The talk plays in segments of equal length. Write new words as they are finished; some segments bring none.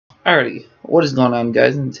Alrighty, what is going on,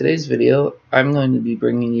 guys? In today's video, I'm going to be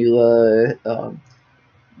bringing you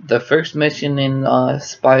the first mission in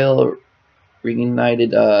Spyro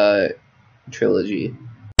Reunited trilogy.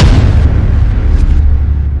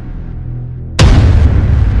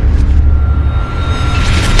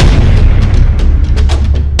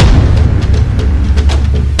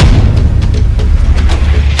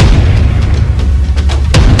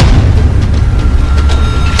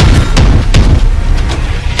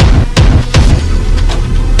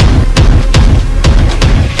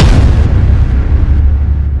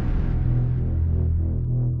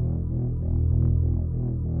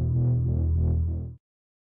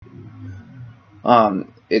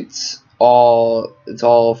 It's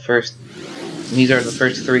all first. These are the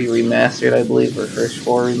first 3 remastered, I believe, or first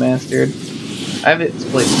 4 remastered. I haven't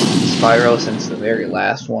played Spyro since the very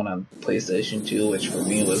last one on PlayStation 2, which for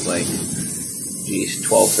me was like, geez,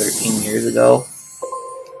 12, 13 years ago.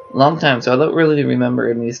 Long time, so I don't really remember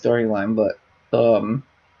any storyline, but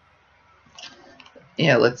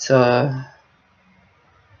yeah, let's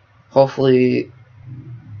hopefully.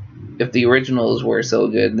 If the originals were so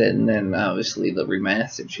good, then obviously the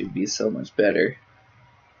remastered should be so much better.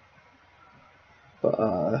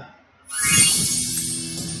 But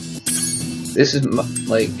this is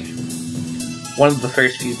like one of the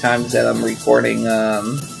first few times that I'm recording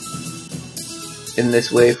in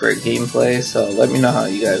this way for a gameplay. So let me know how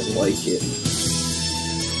you guys like it.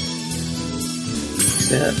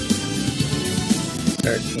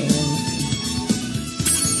 Start game.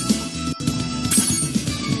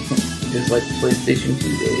 Just like the PlayStation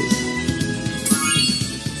 2 days.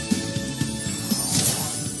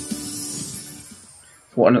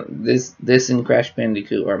 This and Crash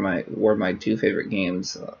Bandicoot were my 2 favorite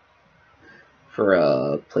games for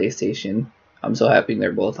PlayStation. I'm so happy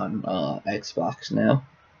they're both on Xbox now.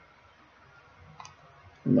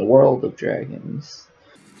 In the world of dragons.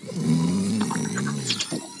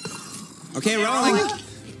 Okay, rolling.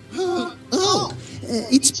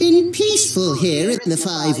 It's been peaceful here in the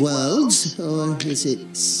 5 worlds, or is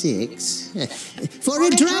it 6? For a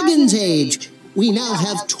dragon's age, we now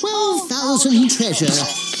have 12,000 treasure,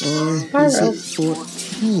 or is it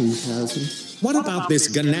 14,000? What about this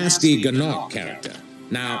Ganasty Ganok character?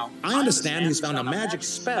 Now, I understand he's found a magic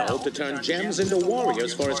spell to turn gems into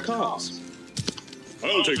warriors for his cause.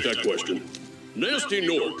 I'll take that question. Nasty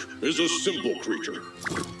Nork is a simple creature.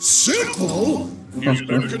 Simple? He's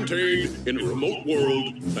been contained in a remote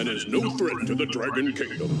world and is no threat to the Dragon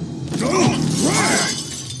Kingdom. Don't brag!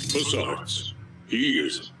 Besides, he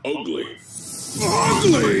is ugly.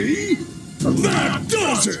 Ugly? That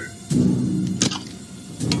does it!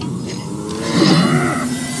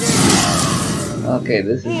 Okay,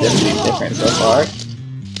 this is definitely different so far.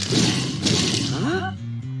 Huh?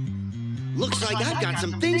 Looks like I've got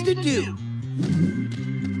some things to do.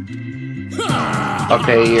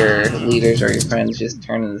 Okay, your leaders or your friends just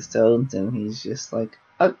turn into stones, and he's just like,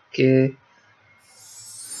 okay,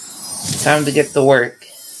 time to get to work.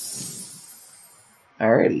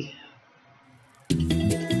 Alrighty.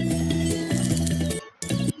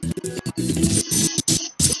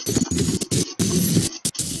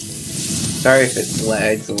 Sorry if it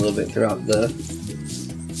lags a little bit throughout the...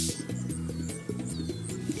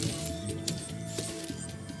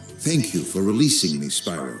 Thank you for releasing me,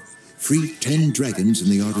 Spyro. Free 10 dragons in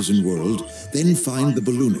the Artisan world, then find the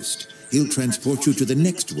balloonist. He'll transport you to the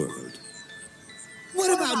next world. What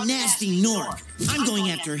about Nasty Nork? I'm going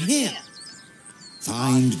after him.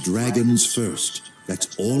 Find dragons first. That's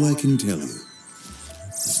all I can tell you.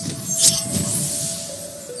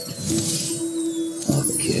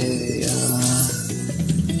 Okay,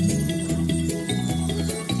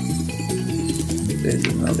 there's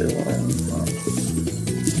another one.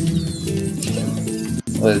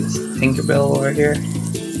 Was Tinkerbell over here?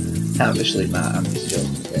 Obviously not, I'm just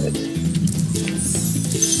joking, guys.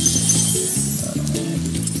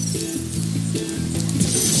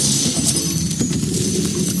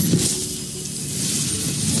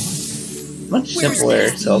 Much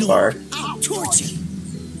simpler so far. I'll torch him.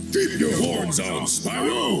 Keep your horns on,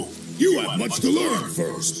 Spyro! You have much to learn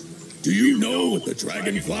first. Do you know what the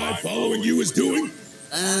dragonfly following you is doing?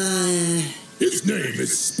 His name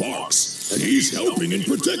is Sparks, and he's helping and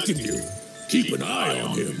protecting you. Keep an eye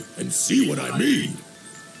on him and see what I mean.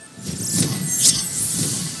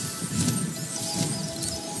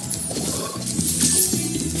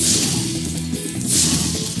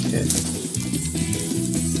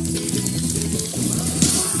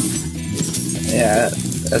 Yeah,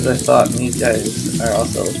 as I thought, these guys are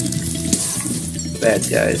also bad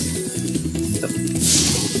guys.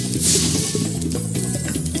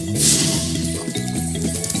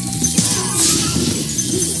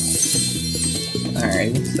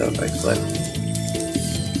 already, so if I click.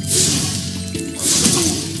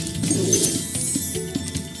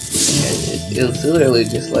 It was literally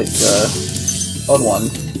just like the old one.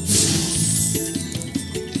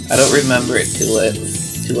 I don't remember it too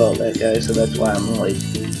well, that guy, so that's why I'm like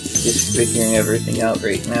just figuring everything out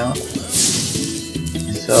right now.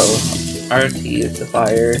 So RT is to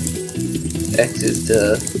fire, X is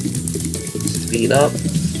to speed up.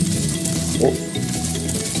 Oh.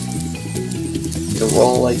 To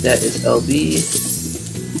roll like that is LB.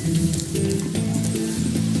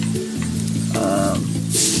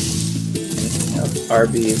 Anything else?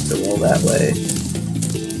 RB is to roll that way.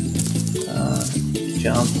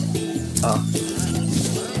 Jump. Oh.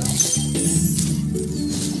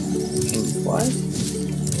 Can you fly?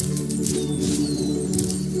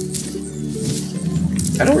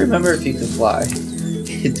 I don't remember if you can fly.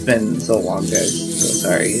 It's been so long, guys. So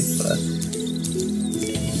sorry, but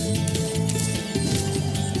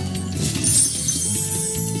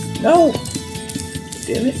no!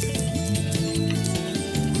 Damn it.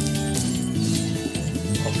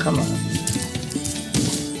 Oh, come on.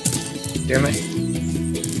 Damn it.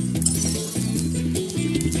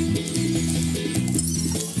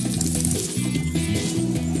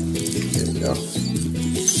 There we go.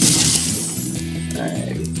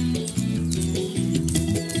 Alright.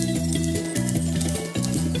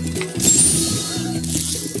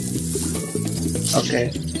 Okay.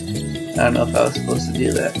 I don't know if I was supposed to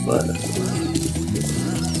do that, but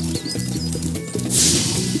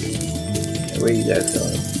where are you guys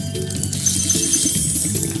going?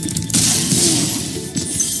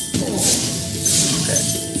 Okay.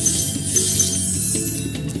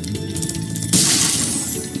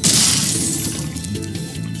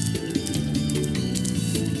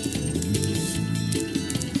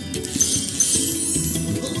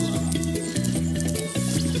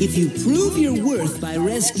 If you prove your worth by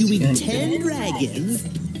rescuing 10 dragons,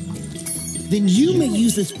 then you may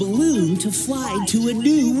use this balloon to fly to a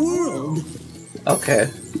new world. Okay.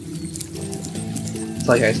 It's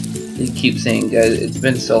like I keep saying, guys, it's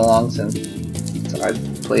been so long since I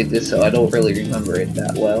played this, so I don't really remember it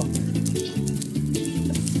that well.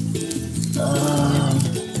 Alright.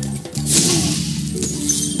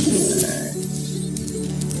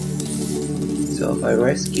 So if I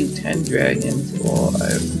rescue 10 dragons, well,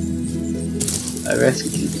 I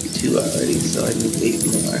rescued 2 already, so I need 8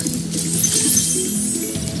 more.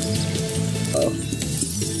 Oh.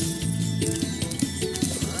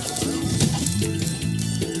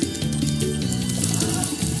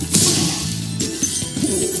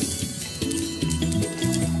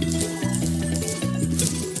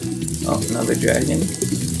 Oh, another dragon.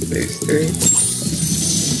 There's 3.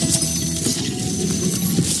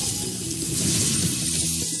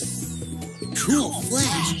 Cool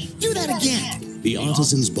flash! Do that again! The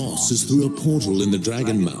artisan's boss is through a portal in the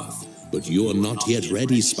dragon mouth, but you're not yet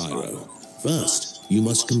ready, Spyro. First, you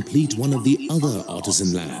must complete one of the other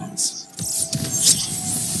artisan lands.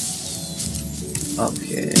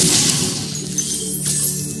 Okay.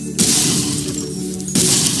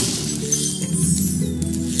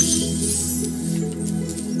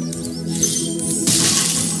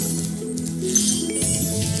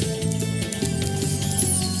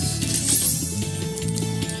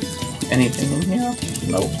 Anything in here?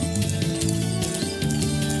 Nope.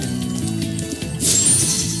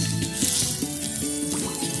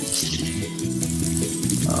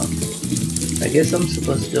 I guess I'm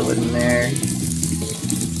supposed to go in there.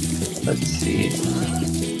 Let's see.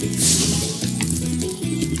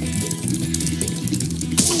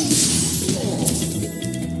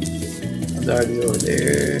 I was already over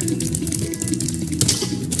there.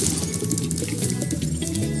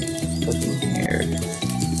 What's in here?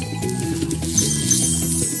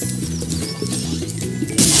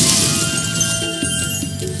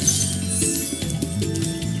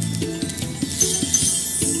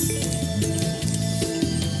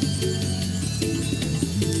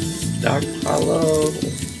 Dark Hollow.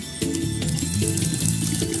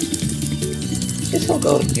 Guess I'll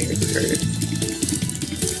go in here first.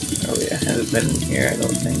 Oh yeah, I haven't been in here, I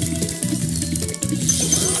don't think.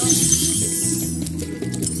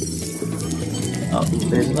 Oh,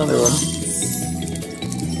 there's another one.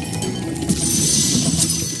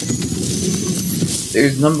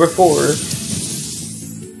 There's number 4.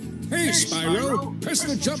 Hey, Spyro! Press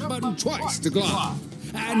the jump button twice to glide.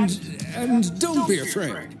 And don't be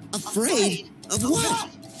afraid. Afraid? Of what?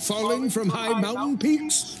 Falling from high mountain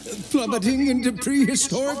peaks? Plummeting into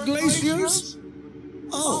prehistoric glaciers?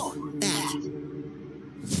 Oh, that.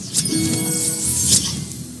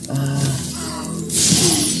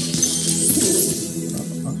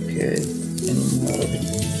 Okay. Any more over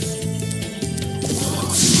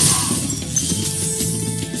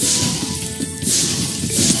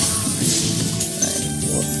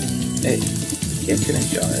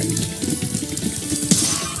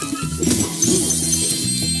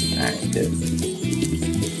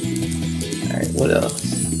What else?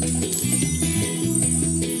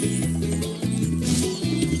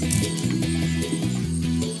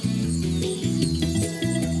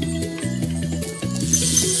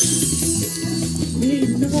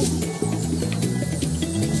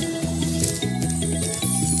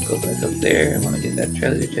 Go back up there. I want to get that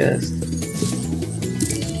treasure chest.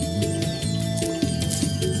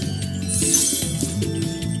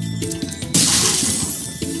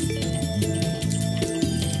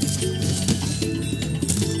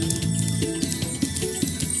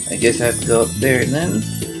 I guess I have to go up there and then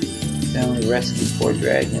down to rescue 4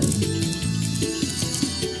 dragons.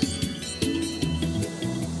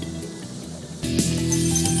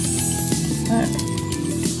 Alright.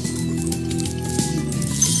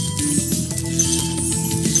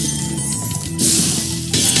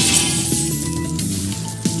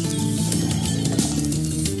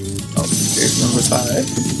 Oh, there's number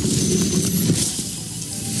 5.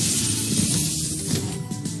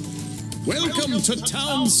 Welcome to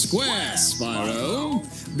Town Square, Spyro.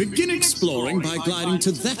 Begin exploring by gliding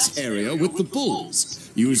to that area with the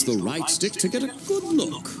bulls. Use the right stick to get a good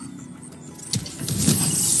look.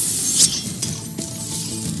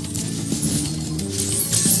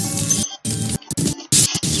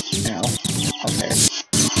 Ow. Okay.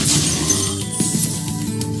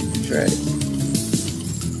 That's right.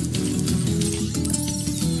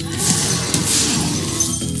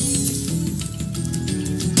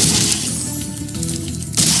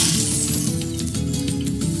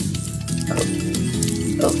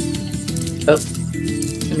 Up,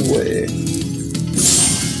 and away.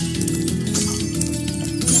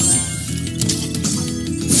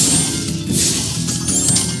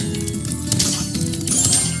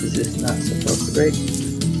 Is this not supposed to break?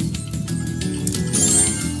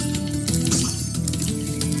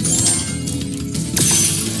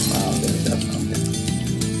 Wow, there we go.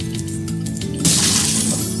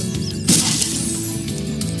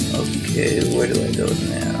 Okay, where do I go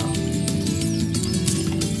now?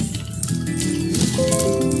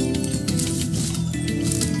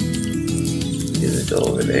 Go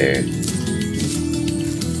over there.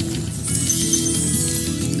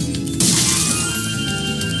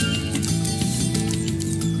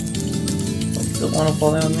 Don't want to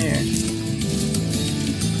fall down there.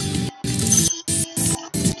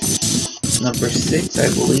 Number 6, I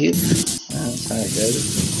believe. That's how it goes.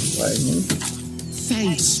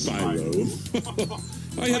 Thanks, Spyro.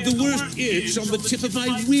 I had the worst itch on the tip of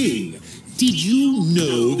my wing. Did you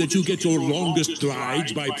know that you get your longest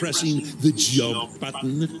glides by pressing the jump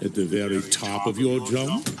button at the very top of your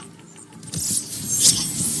jump?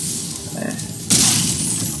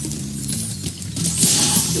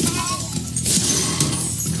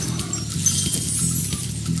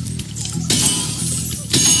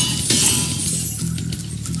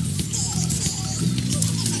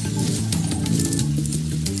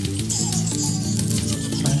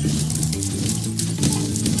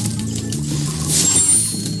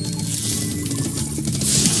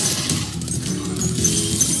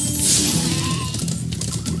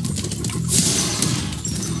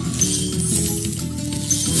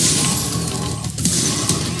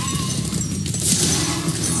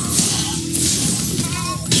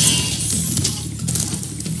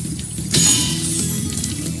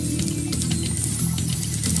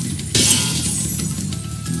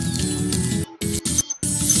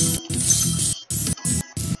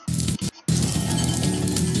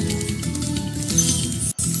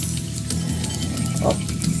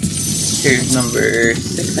 Here's number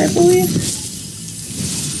 6, I believe.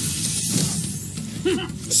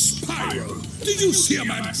 Spyro, did you see a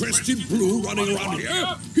man dressed in blue running around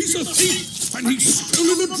here? He's a thief, and he's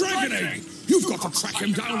stolen a dragon egg. You've got to track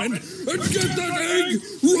him down and get that egg.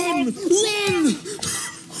 Run, run!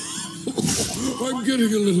 I'm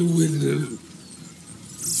getting a little winded.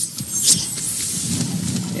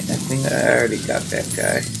 Yeah, I think I already got that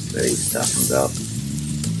guy that he's talking about.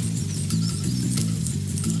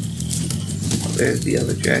 There's the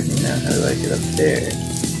other dragon now. How do I get up there?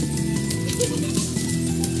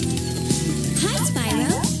 Hi, Spyro.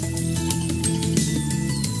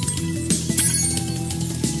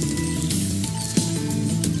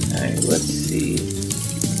 Alright, let's see.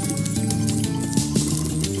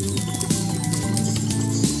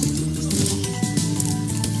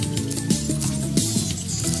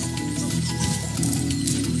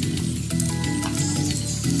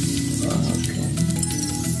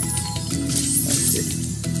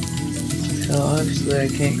 So obviously I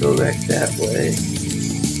can't go back that way.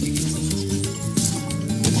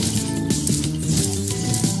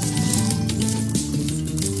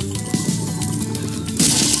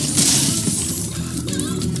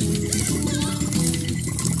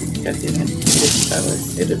 God damn it. Hit it, Tyler.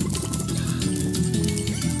 Hit it.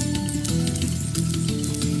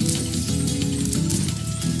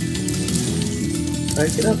 Try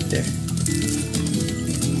to get up there.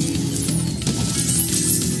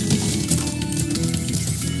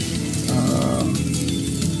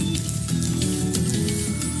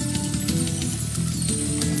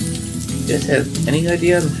 You guys have any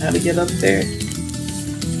idea on how to get up there?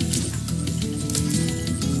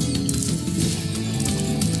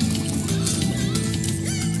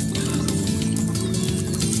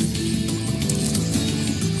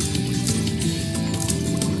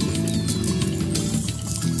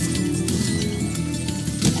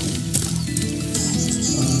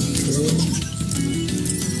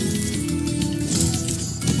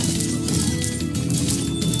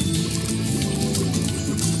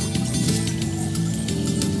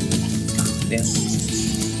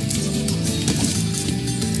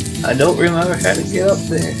 I don't remember how to get up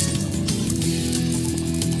there.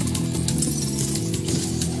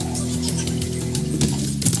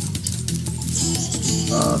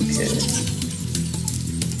 Okay.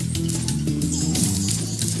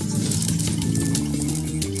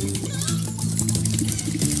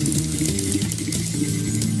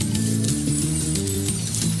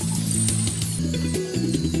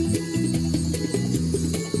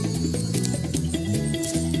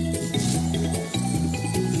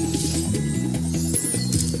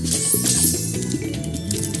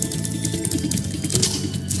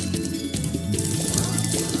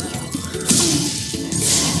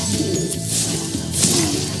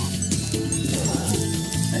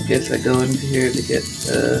 I guess I go into here to get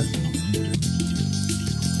in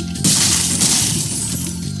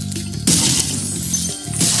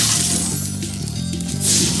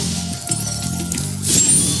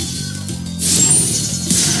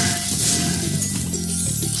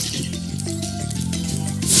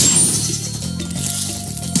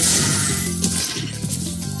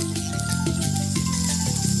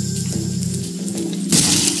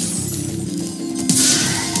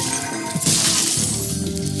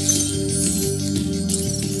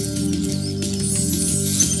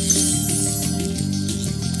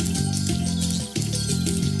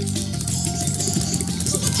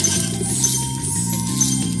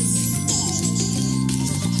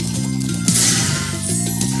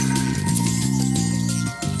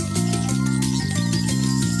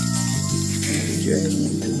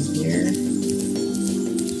here.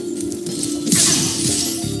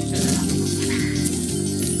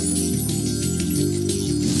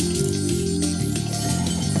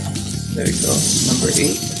 There we go, number 8.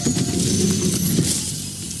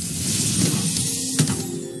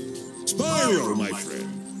 Spyro, my friend,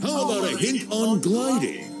 how about a hint on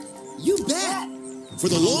gliding? You bet! For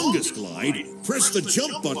the longest glide, press the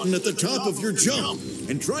jump button at the top of your jump,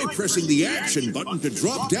 and try pressing the action button to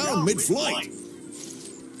drop down mid-flight.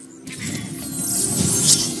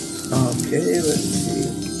 Okay, let's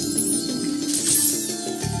see.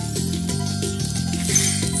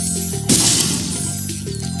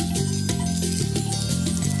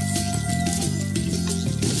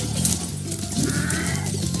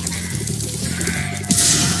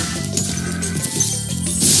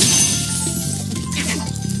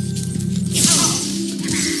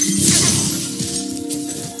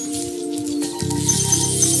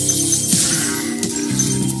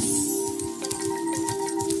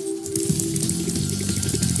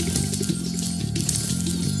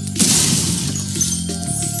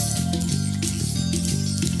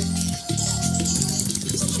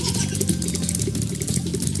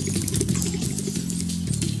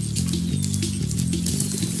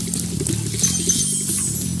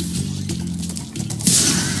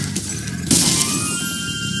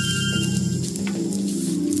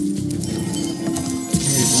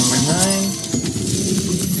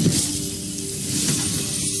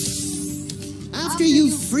 After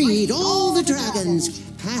you've freed all the dragons,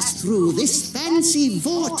 pass through this fancy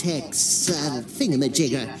vortex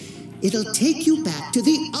thingamajigger. It'll take you back to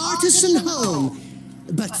the artisan home.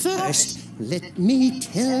 But first, let me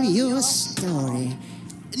tell you a story.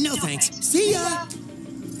 No thanks. See ya!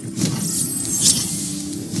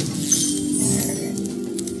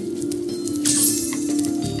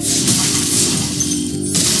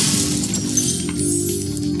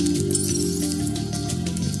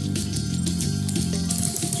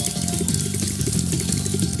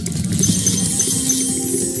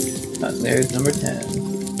 There's number 10.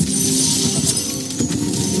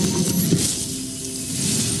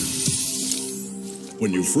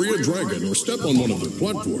 When you free a dragon or step on one of their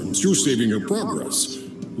platforms, you're saving your progress.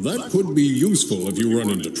 That could be useful if you run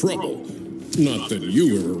into trouble. Not that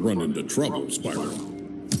you ever run into trouble, Spyro.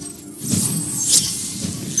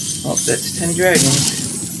 Oh, that's 10 dragons.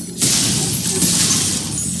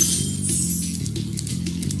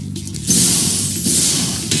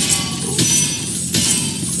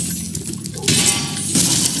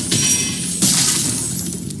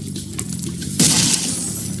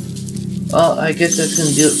 Well, I guess that's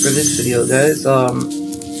gonna do it for this video, guys.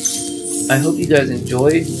 I hope you guys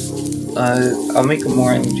enjoyed. I'll make it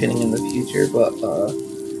more entertaining in the future, but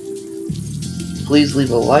please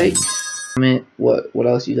leave a like, comment what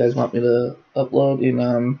else you guys want me to upload,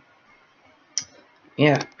 and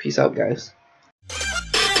yeah, peace out, guys.